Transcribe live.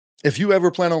If you ever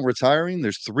plan on retiring,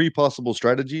 there's three possible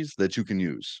strategies that you can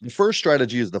use. The first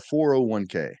strategy is the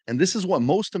 401k, and this is what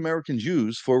most Americans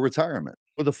use for retirement.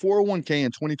 With a 401k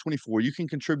in 2024, you can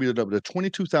contribute up to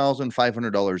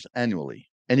 $22,500 annually,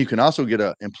 and you can also get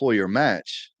an employer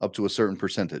match up to a certain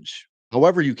percentage.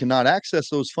 However, you cannot access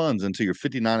those funds until you're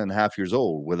 59 and a half years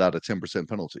old without a 10%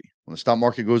 penalty. When the stock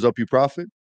market goes up, you profit,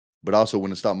 but also when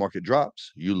the stock market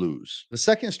drops, you lose. The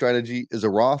second strategy is a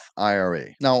Roth IRA.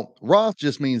 Now, Roth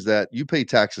just means that you pay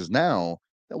taxes now,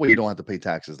 that way you don't have to pay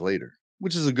taxes later,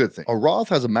 which is a good thing. A Roth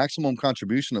has a maximum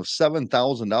contribution of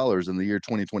 $7,000 in the year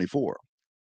 2024.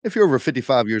 If you're over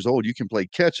 55 years old, you can play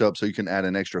catch up so you can add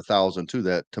an extra thousand to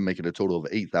that to make it a total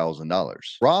of $8,000.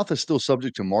 Roth is still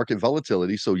subject to market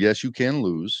volatility, so yes, you can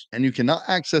lose, and you cannot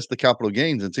access the capital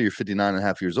gains until you're 59 and a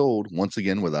half years old, once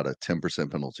again without a 10%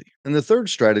 penalty. And the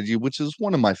third strategy, which is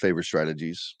one of my favorite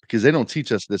strategies, because they don't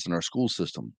teach us this in our school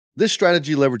system. This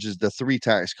strategy leverages the three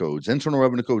tax codes: Internal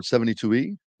Revenue Code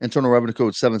 72E, Internal Revenue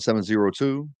Code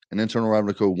 7702, and Internal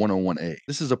Revenue Code 101A.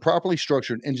 This is a properly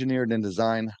structured, engineered, and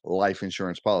designed life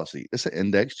insurance policy. It's an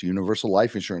indexed universal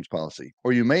life insurance policy.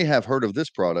 Or you may have heard of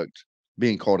this product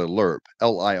being called a LIRP,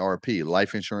 LIRP,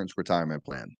 Life Insurance Retirement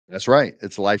Plan. That's right,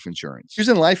 it's life insurance.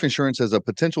 Using life insurance as a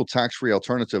potential tax-free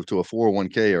alternative to a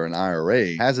 401k or an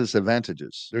IRA has its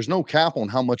advantages. There's no cap on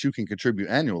how much you can contribute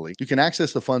annually. You can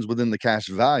access the funds within the cash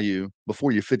value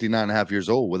before you're 59 and a half years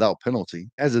old without penalty.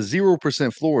 It has a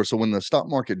 0% floor, so when the stock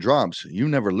market drops, you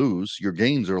never lose. Your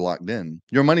gains are locked in.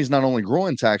 Your money's not only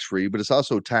growing tax-free, but it's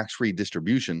also tax-free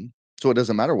distribution. So it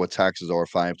doesn't matter what taxes are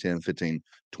 5, 10, 15,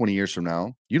 20 years from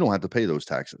now, you don't have to pay those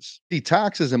taxes. The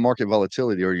taxes and market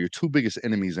volatility are your two biggest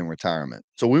enemies in retirement.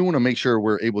 So we want to make sure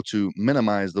we're able to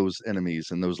minimize those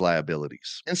enemies and those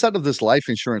liabilities. Inside of this life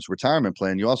insurance retirement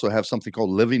plan, you also have something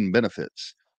called living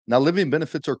benefits. Now, living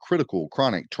benefits are critical,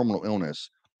 chronic, terminal illness.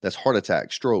 That's heart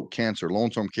attack, stroke, cancer, long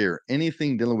term care,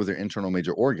 anything dealing with your internal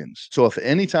major organs. So, if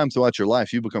any time throughout your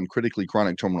life you become critically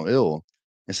chronic terminal ill,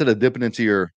 instead of dipping into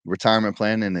your retirement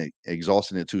plan and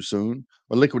exhausting it too soon,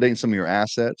 or liquidating some of your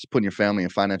assets, putting your family in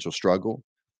financial struggle,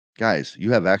 guys,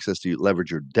 you have access to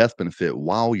leverage your death benefit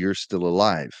while you're still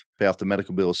alive. Pay off the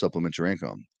medical bill, supplement your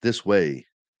income. This way,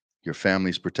 your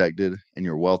family's protected and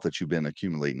your wealth that you've been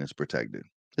accumulating is protected.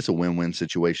 It's a win-win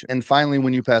situation. And finally,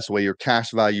 when you pass away, your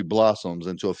cash value blossoms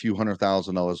into a few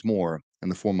 $100,000 more in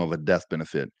the form of a death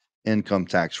benefit, income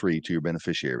tax free to your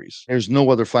beneficiaries. There's no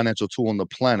other financial tool on the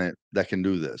planet that can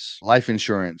do this. Life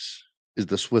insurance is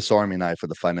the Swiss Army knife of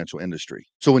the financial industry.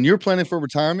 So when you're planning for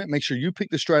retirement, make sure you pick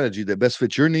the strategy that best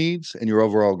fits your needs and your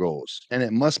overall goals. And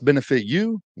it must benefit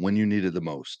you when you need it the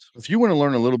most. If you want to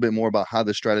learn a little bit more about how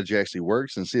this strategy actually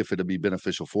works and see if it'll be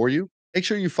beneficial for you, make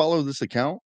sure you follow this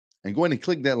account and go ahead and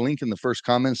click that link in the first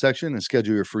comment section and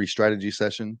schedule your free strategy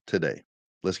session today.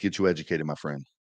 Let's get you educated, my friend.